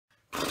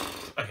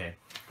Okay.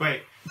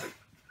 Wait.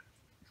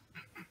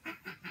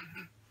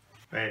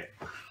 Wait.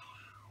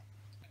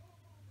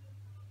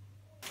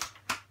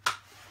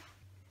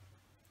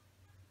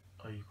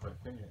 Are you quite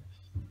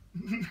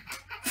finished?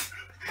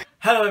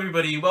 Hello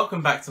everybody,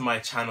 welcome back to my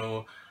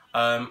channel.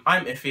 I'm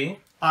Iffy.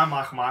 I'm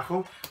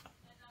Michael.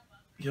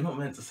 You're not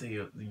meant to say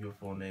your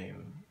full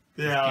name.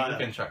 Yeah, people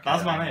can track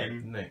that's you my down.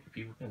 name. No,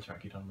 people can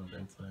track you down on the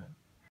internet.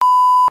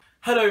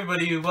 Hello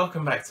everybody,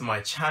 welcome back to my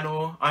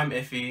channel. I'm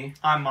Iffy.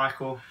 I'm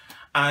Michael.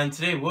 And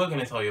today we're going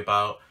to tell you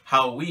about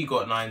how we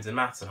got 9s in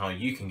maths and how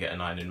you can get a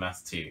 9 in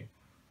maths too.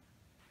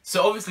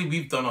 So obviously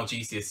we've done our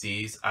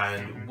GCSEs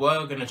and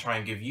we're going to try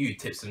and give you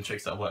tips and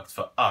tricks that worked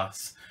for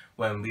us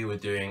when we were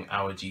doing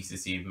our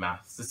GCSE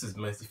maths. This is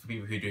mostly for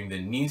people who are doing the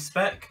new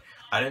spec.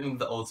 I don't think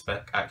the old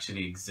spec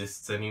actually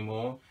exists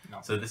anymore. No.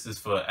 So this is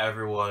for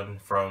everyone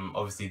from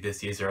obviously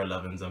this year's year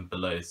 11s and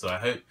below. So I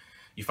hope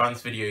you find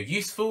this video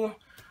useful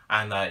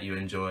and that you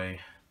enjoy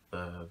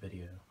the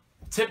video.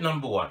 Tip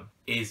number 1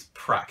 is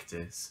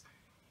practice.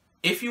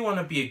 If you want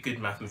to be a good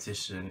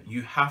mathematician,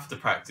 you have to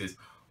practice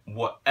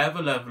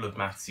whatever level of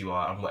maths you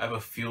are and whatever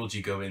field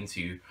you go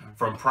into,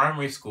 from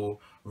primary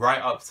school right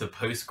up to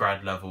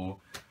post-grad level.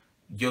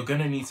 You're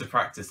gonna need to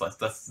practice. Like,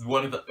 that's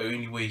one of the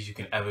only ways you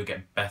can ever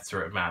get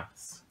better at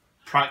maths.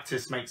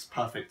 Practice makes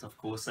perfect, of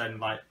course, and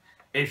like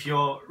if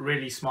you're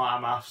really smart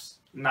at maths,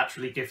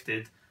 naturally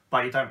gifted,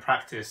 but you don't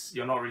practice,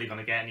 you're not really going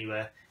to get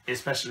anywhere,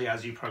 especially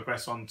as you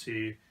progress on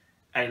to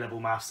A-level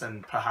maths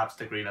and perhaps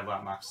degree level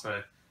at maths.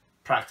 So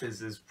practice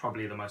is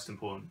probably the most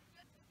important.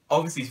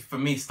 Obviously for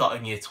me,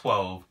 starting year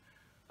 12,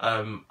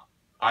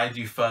 I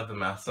do further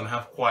maths and I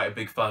have quite a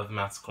big further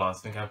maths class.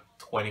 I think I have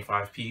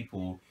 25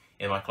 people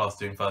in my class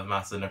doing further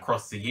maths, and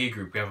across the year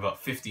group we have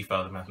about 50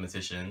 further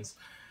mathematicians.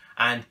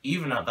 And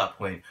even at that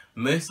point,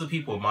 most of the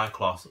people in my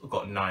class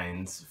got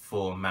 9s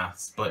for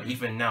maths, but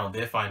even now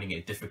they're finding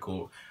it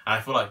difficult. And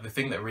I feel like the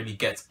thing that really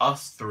gets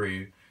us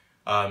through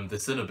the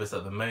syllabus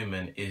at the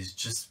moment is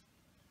just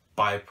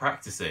by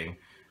practicing.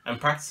 And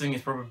practicing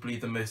is probably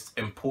the most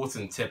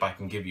important tip I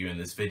can give you in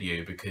this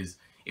video, because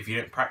if you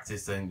don't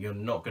practice, then you're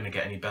not going to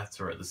get any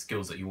better at the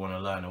skills that you want to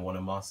learn and want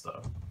to master.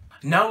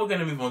 Now we're going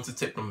to move on to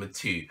tip number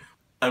 2.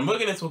 And we're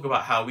going to talk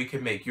about how we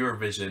can make your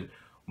revision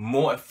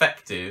more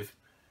effective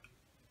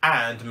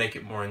and make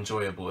it more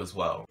enjoyable as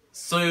well.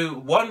 So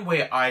one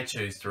way I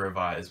chose to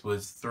revise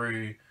was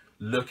through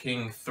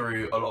looking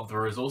through a lot of the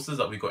resources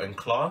that we got in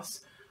class,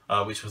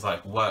 which was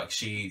like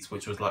worksheets,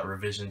 which was like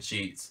revision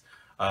sheets.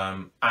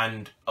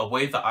 And a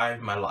way that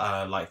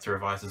I like to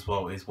revise as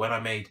well is when I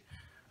made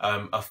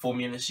a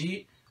formula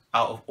sheet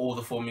out of all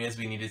the formulas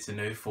we needed to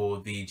know for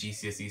the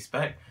GCSE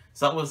spec.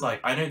 So that was like,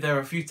 I know there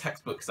are a few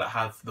textbooks that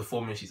have the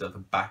formula sheets at the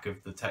back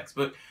of the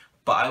textbook,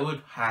 but I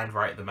would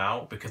handwrite them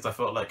out because I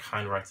felt like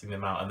handwriting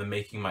them out and then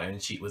making my own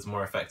sheet was a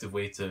more effective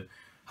way to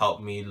help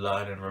me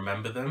learn and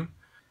remember them.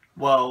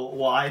 Well,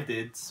 what I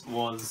did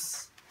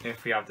was,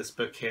 if we have this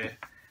book here,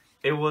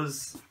 it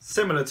was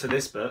similar to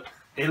this book.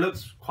 It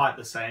looks quite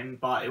the same,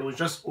 but it was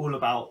just all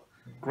about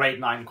grade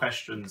 9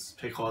 questions,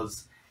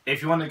 because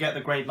if you want to get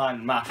the grade 9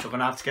 in maths, you're going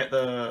to have to get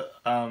the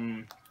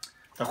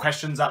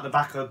questions at the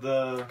back of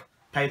the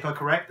paper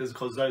correct,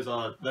 because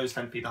those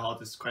tend to be the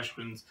hardest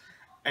questions,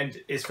 and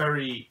it's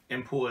very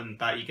important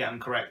that you get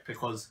them correct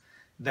because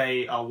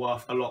they are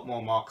worth a lot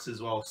more marks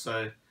as well.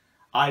 So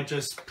I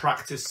just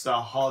practiced the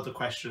harder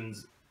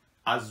questions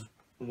as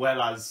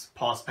well as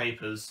past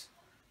papers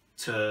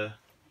to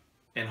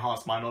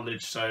enhance my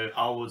knowledge, so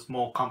I was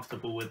more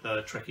comfortable with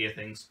the trickier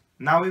things.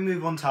 Now we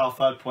move on to our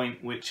third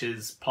point, which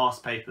is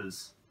past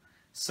papers.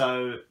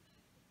 So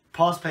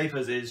past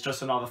papers is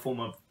just another form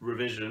of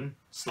revision.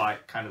 It's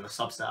like kind of a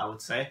subset, I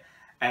would say,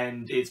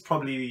 and it's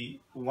probably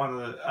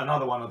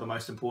another one of the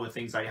most important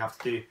things that you have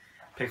to do,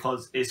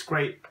 because it's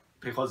great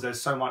because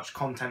there's so much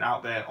content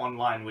out there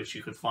online which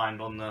you could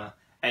find on the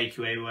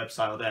AQA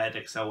website or the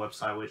EdExcel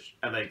website,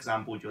 whichever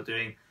exam board you're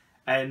doing.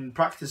 And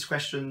practice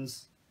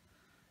questions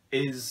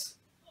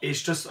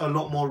it's just a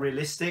lot more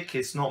realistic.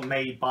 It's not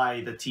made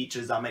by the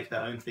teachers that make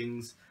their own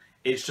things.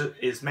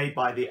 It's made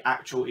by the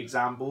actual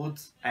exam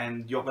boards,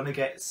 and you're going to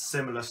get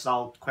similar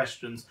style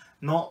questions,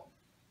 not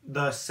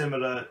the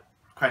similar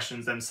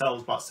questions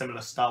themselves, but similar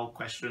style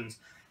questions.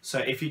 So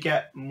if you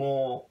get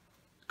more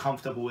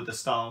comfortable with the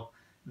style,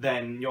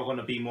 then you're going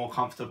to be more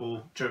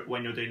comfortable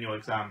when you're doing your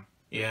exam.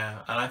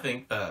 Yeah, and I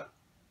think that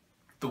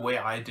the way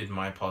I did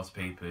my past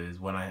papers,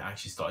 when I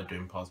actually started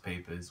doing past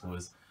papers,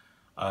 was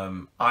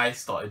I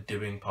started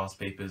doing past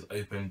papers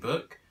open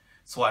book.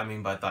 So what I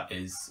mean by that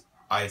is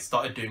I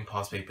started doing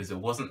past papers, it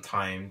wasn't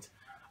timed.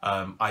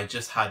 I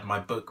just had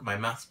my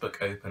maths book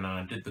open, and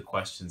I did the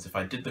questions. If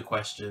I did the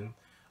question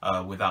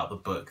without the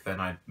book, then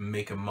I'd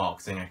make a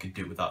mark saying I could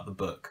do it without the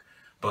book.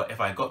 But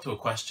if I got to a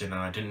question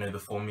and I didn't know the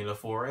formula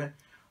for it,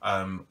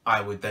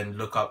 I would then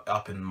look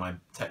up in my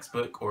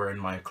textbook or in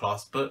my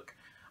class book,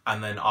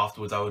 and then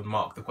afterwards I would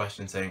mark the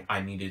question saying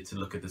I needed to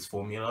look at this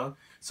formula.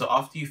 So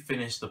after you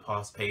finish the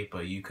past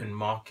paper, you can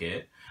mark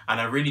it,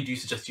 and I really do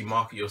suggest you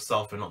mark it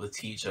yourself and not the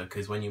teacher,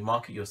 because when you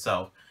mark it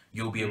yourself,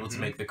 you'll be able to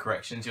make the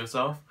corrections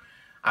yourself.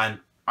 And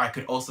I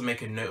could also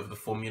make a note of the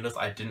formulas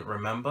I didn't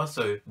remember.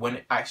 So when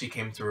it actually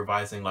came to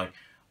revising like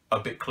a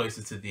bit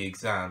closer to the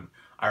exam,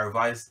 I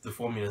revised the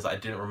formulas that I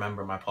didn't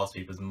remember in my past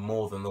papers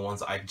more than the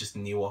ones that I just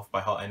knew off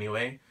by heart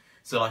anyway.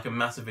 So like a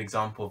massive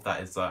example of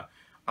that is that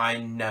I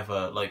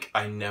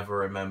never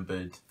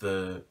remembered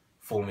the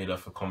formula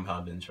for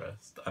compound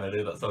interest. And I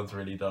know that sounds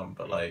really dumb,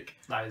 but like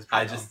That is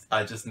I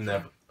just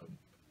never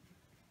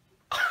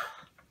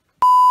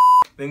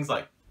things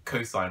like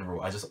cosine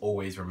rule I just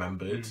always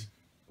remembered.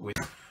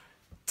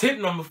 Tip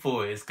number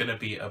 4 is going to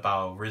be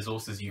about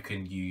resources you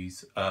can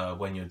use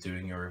when you're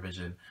doing your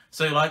revision.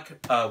 So like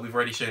we've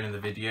already shown in the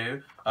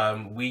video,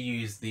 we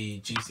use the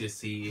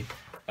GCSE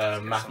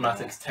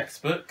mathematics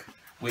textbook,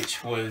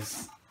 which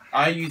was,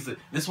 I use it,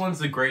 this one's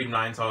the grade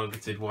 9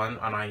 targeted one,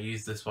 and I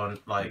use this one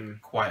like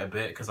quite a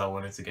bit because I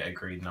wanted to get a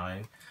grade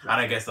 9. And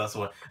I guess that's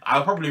what,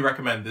 I'll probably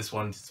recommend this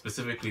one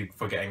specifically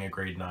for getting a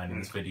grade 9 in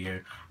this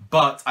video.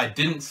 But I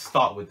didn't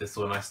start with this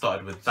one, I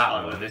started with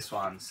that one. This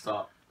one,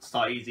 start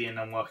easy and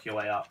then work your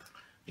way up.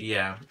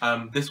 Yeah,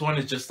 this one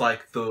is just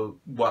like the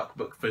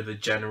workbook for the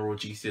general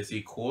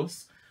GCSE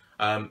course.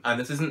 And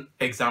this isn't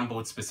exam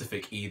board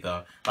specific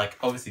either. Like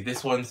obviously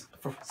this one's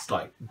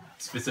like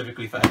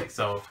specifically for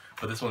Excel,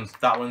 but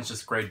that one's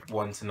just grade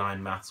 1 to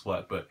 9 maths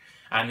workbook,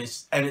 and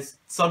it's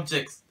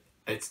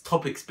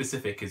topic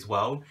specific as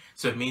well.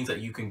 So it means that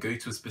you can go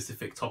to a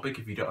specific topic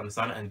if you don't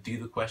understand it and do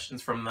the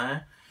questions from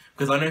there.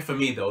 Because I know for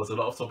me there was a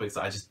lot of topics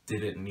that I just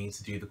didn't need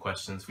to do the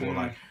questions for.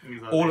 Like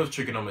all of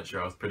trigonometry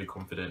I was pretty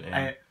confident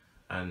in,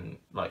 and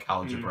like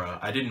algebra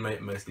I didn't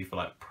make mostly for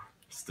like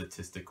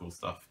statistical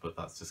stuff, but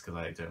that's just because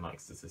I don't like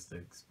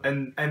statistics. But...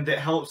 And it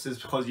helps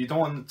is because you don't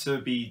want to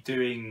be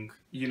doing,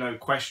 you know,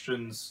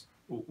 questions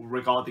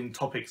regarding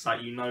topics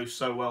that you know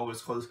so well, is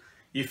because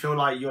you feel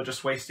like you're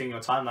just wasting your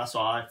time. That's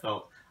what I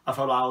felt. I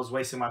felt like I was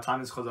wasting my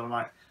time is because I'm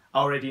like, I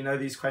already know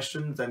these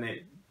questions, and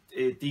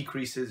it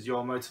decreases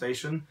your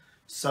motivation.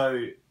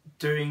 So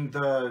doing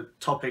the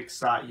topics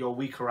that you're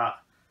weaker at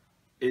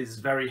is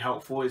very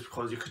helpful, is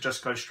because you could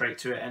just go straight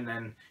to it and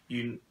then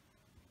you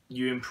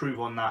improve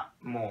on that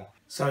more.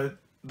 So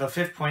the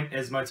 5th point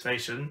is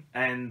motivation,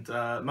 and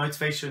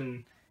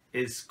motivation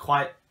is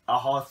quite a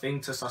hard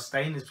thing to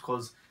sustain, is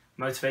because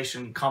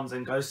motivation comes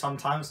and goes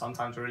sometimes.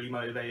 Sometimes you're really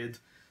motivated,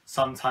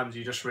 sometimes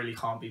you just really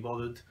can't be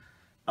bothered.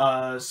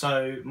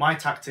 So my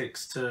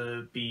tactics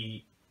to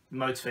be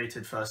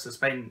motivated for a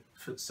sustained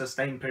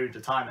period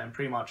of time, and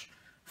pretty much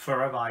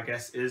forever I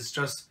guess, is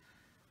just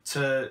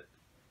to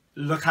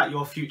look at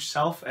your future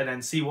self and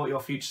then see what your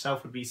future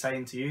self would be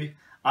saying to you.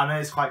 I know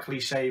it's quite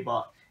cliche,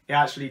 but it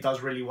actually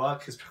does really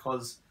work, is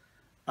because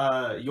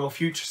your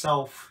future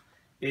self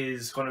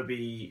is going to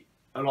be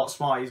a lot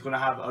smarter. He's going to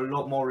have a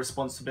lot more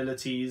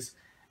responsibilities,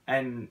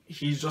 and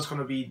he or she is just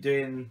going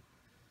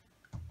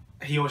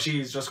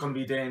to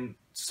be doing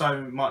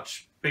so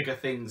much bigger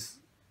things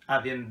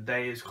at the end of the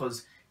day, is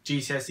because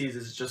GCSEs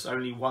is just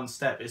only one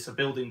step. It's a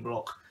building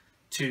block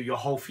to your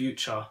whole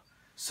future.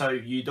 So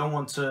you don't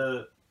want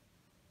to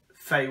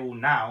fail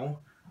now,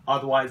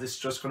 otherwise it's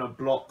just going to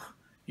block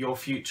your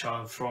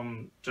future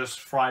from just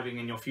thriving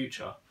in your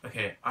future.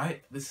 Okay,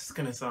 this is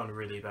gonna sound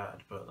really bad,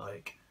 but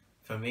like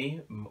for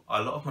me,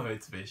 a lot of my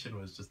motivation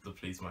was just to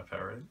please my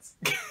parents.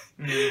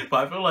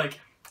 But I feel like,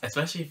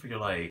 especially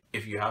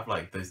if you have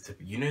like those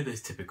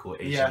those typical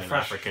Asian and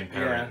African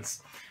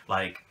parents,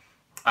 like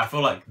I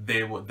feel like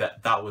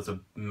that was a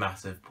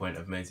massive point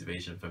of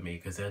motivation for me,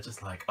 because they're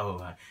just like,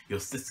 oh, your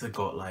sister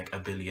got like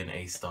 1 billion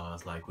A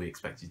stars, like we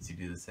expect you to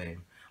do the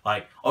same.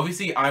 Like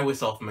obviously I was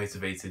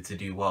self-motivated to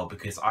do well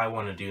because I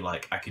want to do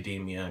like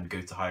academia and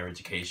go to higher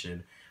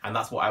education, and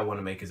that's what I want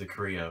to make as a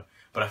career.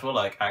 But I feel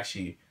like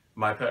actually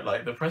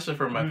the pressure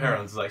from my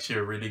parents is actually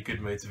a really good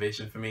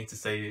motivation for me, to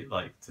say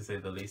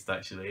the least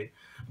actually.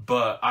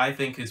 But I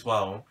think as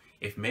well,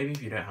 if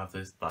you don't have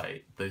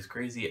those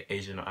crazy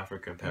Asian or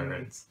African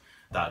parents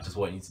that just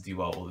want you to do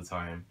well all the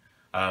time,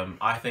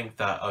 I think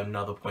that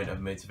another point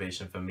of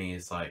motivation for me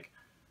is like,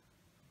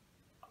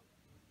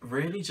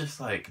 really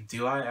just like,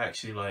 do I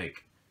actually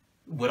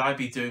would I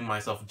be doing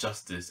myself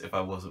justice if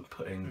I wasn't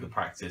putting the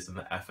practice and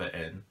the effort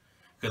in?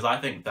 Because I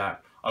think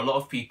that a lot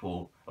of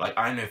people, like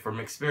I know from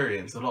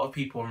experience, a lot of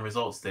people on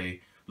results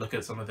day look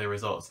at some of their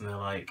results and they're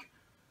like,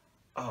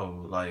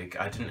 oh, like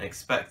I didn't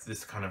expect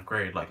this kind of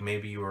grade. Like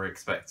maybe you were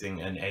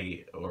expecting an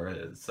 8 or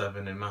a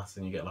 7 in maths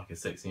and you get like a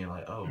 6 and you're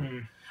like, oh.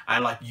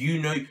 And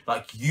you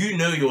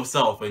know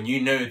yourself, and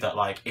you know that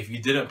like if you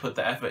didn't put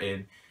the effort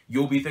in,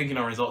 you'll be thinking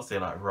on results day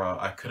like, bro,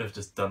 I could have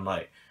just done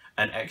like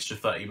an extra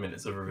 30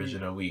 minutes of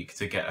revision a week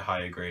to get a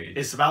higher grade.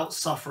 It's about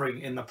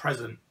suffering in the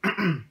present.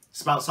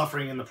 It's about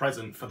suffering in the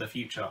present for the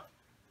future.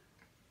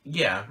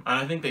 Yeah, and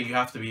I think that you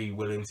have to be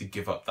willing to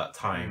give up that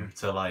time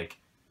to like,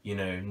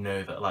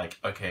 know that like,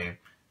 okay,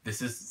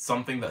 this is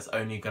something that's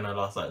only gonna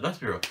last, like, let's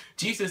be real,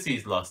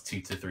 GCSEs last 2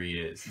 to 3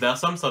 years. There are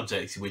some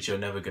subjects which you're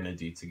never gonna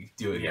do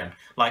again. Yeah.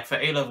 Like for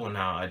A-level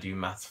now, I do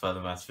maths,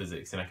 further maths,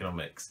 physics, and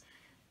economics.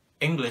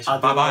 English,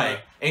 bye-bye.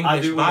 English, I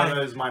do all of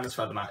those minus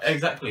further maths.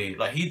 Exactly.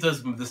 Like, he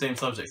does the same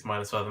subjects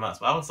minus further maths.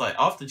 But I was like,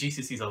 after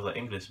GCSEs, I was like,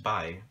 English,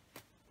 bye.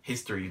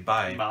 history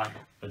by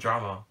a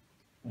drama.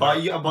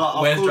 But Where's of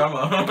course,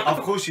 drama?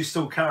 of course, you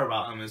still care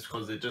about them, is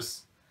because it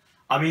just.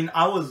 I mean,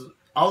 I was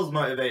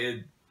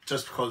motivated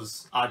just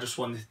because I just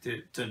wanted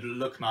to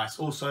look nice.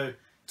 Also,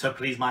 to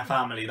please my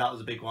family, that was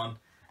a big one.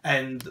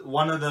 And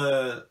one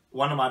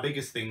of my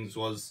biggest things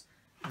was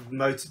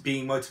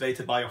being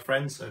motivated by your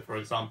friends. So, for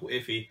example,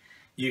 Iffy,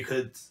 you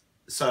could.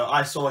 So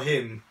I saw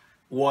him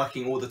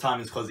working all the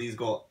time is because he's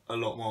got a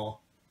lot more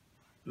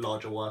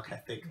larger work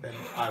ethic than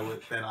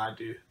I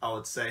do. I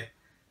would say,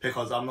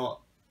 because I'm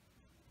not.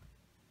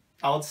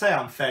 I would say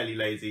I'm fairly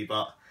lazy,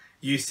 but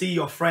you see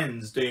your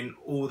friends doing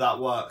all that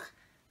work,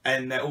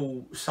 and they're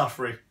all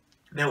suffering.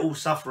 They're all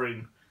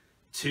suffering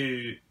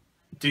to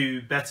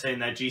do better in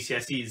their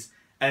GCSEs,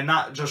 and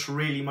that just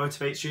really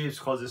motivates you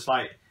because it's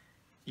like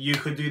you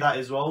could do that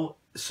as well.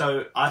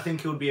 So I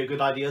think it would be a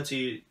good idea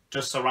to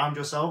just surround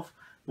yourself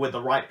with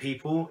the right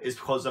people, is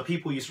because the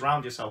people you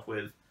surround yourself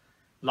with,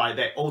 like,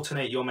 they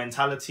alternate your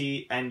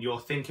mentality and your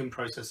thinking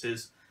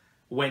processes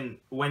when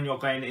you're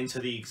going into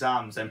the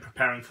exams and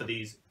preparing for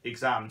these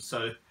exams.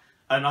 So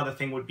another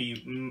thing would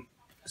be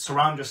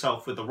surround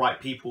yourself with the right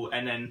people,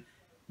 and then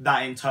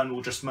that in turn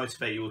will just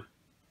motivate you.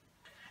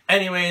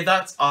 Anyway,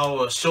 that's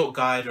our short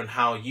guide on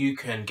how you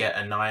can get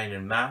a 9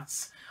 in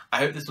maths. I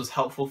hope this was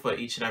helpful for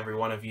each and every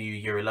one of you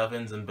Year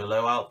 11s and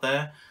below out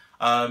there.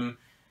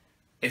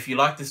 If you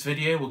like this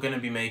video, we're going to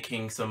be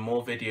making some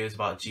more videos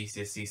about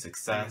GCSE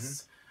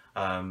success.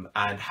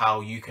 And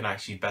how you can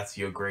actually better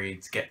your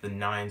grades, get the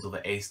 9s or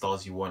the A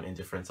stars you want in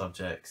different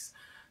subjects.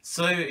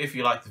 So if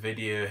you like the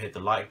video, hit the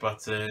like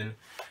button,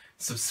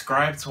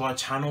 subscribe to our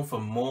channel for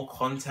more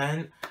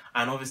content,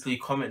 and obviously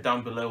comment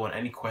down below on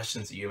any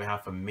questions that you may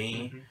have for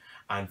me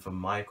and for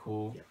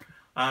Michael.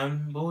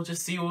 And we'll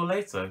just see you all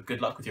later.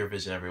 Good luck with your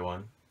revision,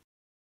 everyone.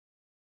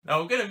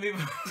 Now we're going to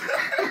move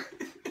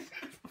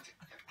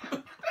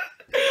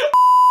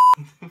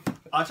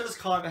I just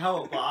can't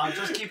help, but I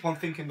just keep on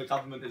thinking the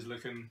government is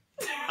looking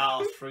at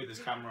us through this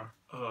camera.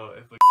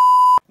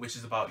 Which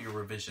is about your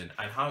revision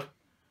and how...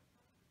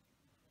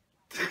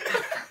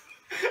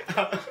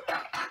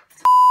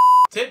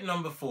 Tip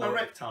number 4.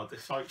 Erectile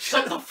dysfunction.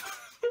 Shut the f